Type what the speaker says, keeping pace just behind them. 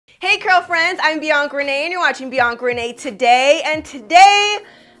Hey curl friends, I'm Bianca Renee and you're watching Bianca Renee Today. And today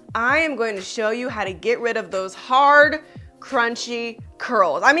I am going to show you how to get rid of those hard, crunchy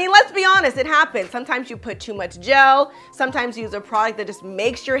curls. I mean, let's be honest, it happens. Sometimes you put too much gel, sometimes you use a product that just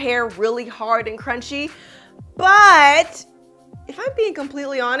makes your hair really hard and crunchy. But if I'm being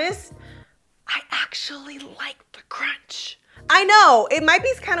completely honest, I actually like the crunch. I know, it might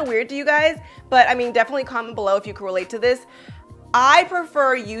be kind of weird to you guys, but I mean, definitely comment below if you can relate to this. I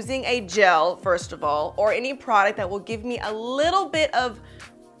prefer using a gel, first of all, or any product that will give me a little bit of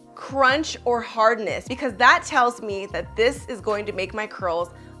crunch or hardness, because that tells me that this is going to make my curls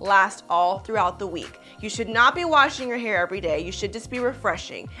last all throughout the week. You should not be washing your hair every day. You should just be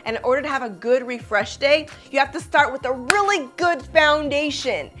refreshing. And in order to have a good refresh day, you have to start with a really good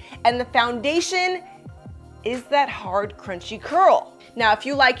foundation. And the foundation is that hard, crunchy curl. Now, if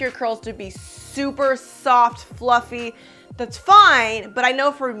you like your curls to be super soft, fluffy, that's fine, but I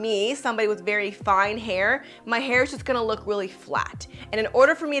know for me, somebody with very fine hair, my hair is just gonna look really flat. And in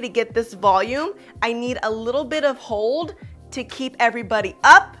order for me to get this volume, I need a little bit of hold to keep everybody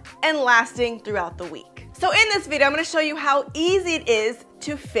up and lasting throughout the week. So in this video, I'm gonna show you how easy it is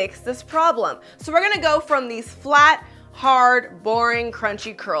to fix this problem. So we're gonna go from these flat, hard, boring,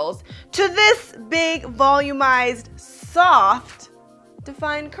 crunchy curls to this big, volumized, soft,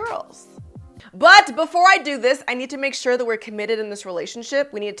 defined curls. But before I do this, I need to make sure that we're committed in this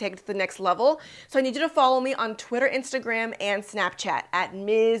relationship. We need to take it to the next level. So I need you to follow me on Twitter, Instagram, and Snapchat at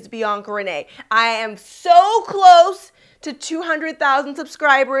Ms. Bianca Renee. I am so close to 200,000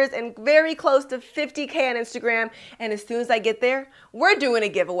 subscribers and very close to 50K on Instagram. And as soon as I get there, we're doing a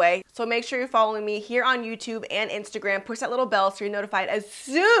giveaway. So make sure you're following me here on YouTube and Instagram. Push that little bell so you're notified as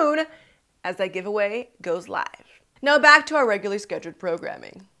soon as that giveaway goes live. Now back to our regularly scheduled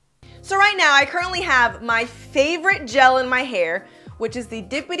programming. So right now, I currently have my favorite gel in my hair, which is the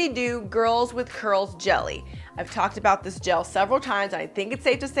Dippity Girls with Curls Gelee. I've talked about this gel several times, and I think it's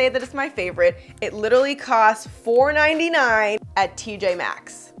safe to say that it's my favorite. It literally costs $4.99 at TJ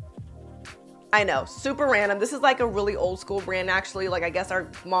Maxx. I know, super random. This is like a really old school brand actually, like I guess our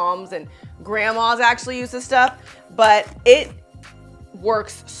moms and grandmas actually use this stuff, but it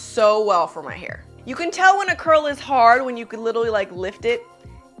works so well for my hair. You can tell when a curl is hard when you can literally like lift it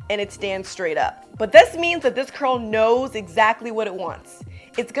and it stands straight up. But this means that this curl knows exactly what it wants.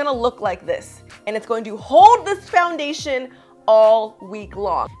 It's gonna look like this, and it's going to hold this foundation all week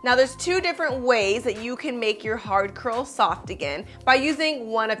long. Now there's two different ways that you can make your hard curls soft again by using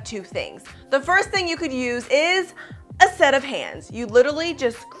one of two things. The first thing you could use is a set of hands. You literally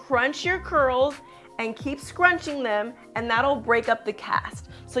just crunch your curls and keep scrunching them, and that'll break up the cast.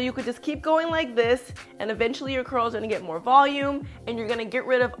 So you could just keep going like this, and eventually your curls are gonna get more volume, and you're gonna get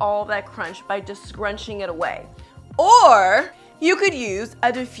rid of all that crunch by just scrunching it away. Or you could use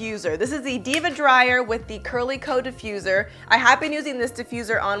a diffuser. This is the Diva Dryer with the Curly Co diffuser. I have been using this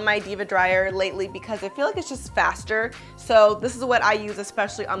diffuser on my Diva Dryer lately because I feel like it's just faster. So this is what I use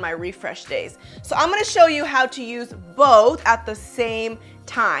especially on my refresh days. So I'm gonna show you how to use both at the same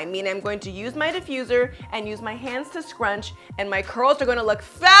time, meaning I'm going to use my diffuser and use my hands to scrunch, and my curls are gonna look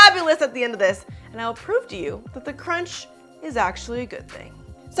fabulous at the end of this, and I'll prove to you that the crunch is actually a good thing.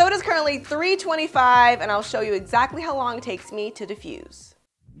 So it is currently 3:25, and I'll show you exactly how long it takes me to diffuse.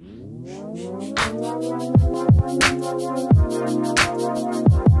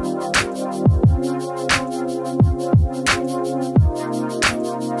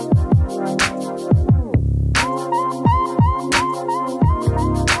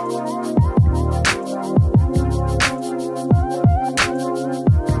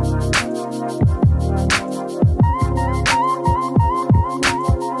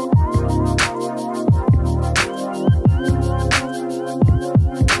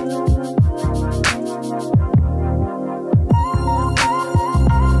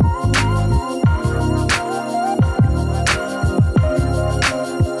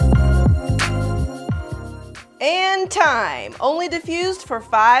 Time, only diffused for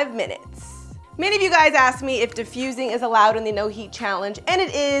 5 minutes. Many of you guys asked me if diffusing is allowed in the no heat challenge, and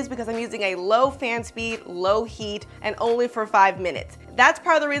it is because I'm using a low fan speed, low heat, and only for 5 minutes. That's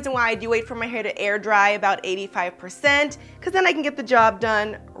part of the reason why I do wait for my hair to air dry about 85%, because then I can get the job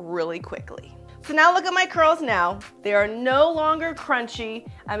done really quickly. So now look at my curls now. They are no longer crunchy.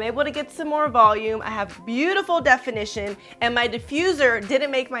 I'm able to get some more volume. I have beautiful definition, and my diffuser didn't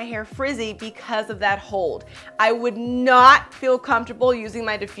make my hair frizzy because of that hold. I would not feel comfortable using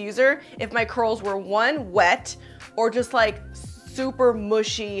my diffuser if my curls were one, wet, or just like super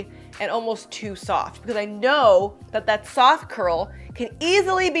mushy and almost too soft, because I know that that soft curl can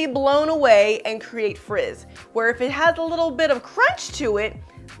easily be blown away and create frizz. Where if it has a little bit of crunch to it,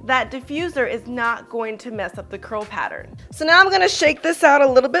 that diffuser is not going to mess up the curl pattern. So now I'm gonna shake this out a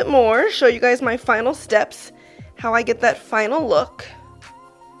little bit more, show you guys my final steps, how I get that final look.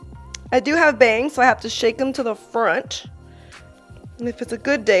 I do have bangs, so I have to shake them to the front. And if it's a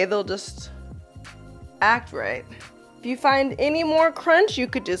good day, they'll just act right. If you find any more crunch, you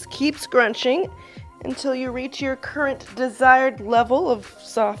could just keep scrunching until you reach your current desired level of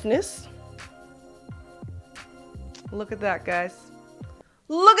softness. Look at that, guys.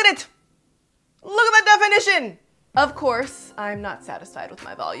 Look at it! Look at that definition! Of course, I'm not satisfied with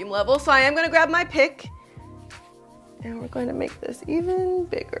my volume level, so I am gonna grab my pick and we're going to make this even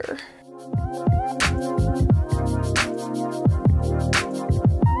bigger.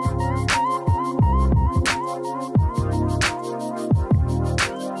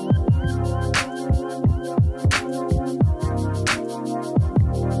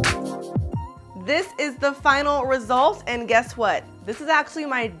 This is the final result, and guess what? This is actually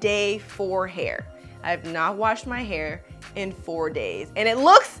my day 4 hair. I have not washed my hair in 4 days, and it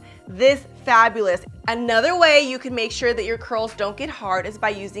looks this fabulous. Another way you can make sure that your curls don't get hard is by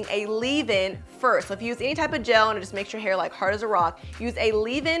using a leave-in first. So if you use any type of gel and it just makes your hair like hard as a rock, use a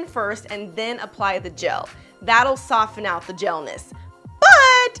leave-in first and then apply the gel. That'll soften out the gelness.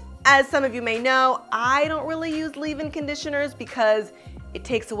 But as some of you may know, I don't really use leave-in conditioners because it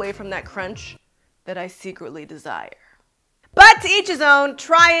takes away from that crunch that I secretly desire. But to each his own,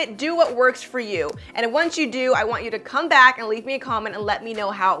 try it, do what works for you. And once you do, I want you to come back and leave me a comment and let me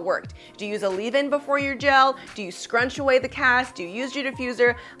know how it worked. Do you use a leave-in before your gel? Do you scrunch away the cast? Do you use your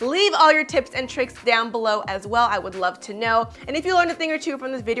diffuser? Leave all your tips and tricks down below as well. I would love to know. And if you learned a thing or two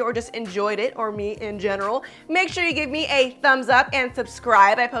from this video or just enjoyed it, or me in general, make sure you give me a thumbs up and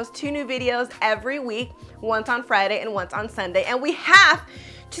subscribe. I post 2 new videos every week, once on Friday and once on Sunday. And we have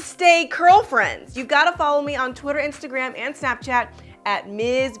to stay curl friends. You've got to follow me on Twitter, Instagram, and Snapchat at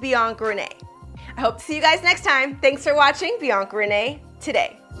Ms. Bianca Renee. I hope to see you guys next time. Thanks for watching Bianca Renee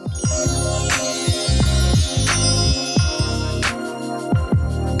Today.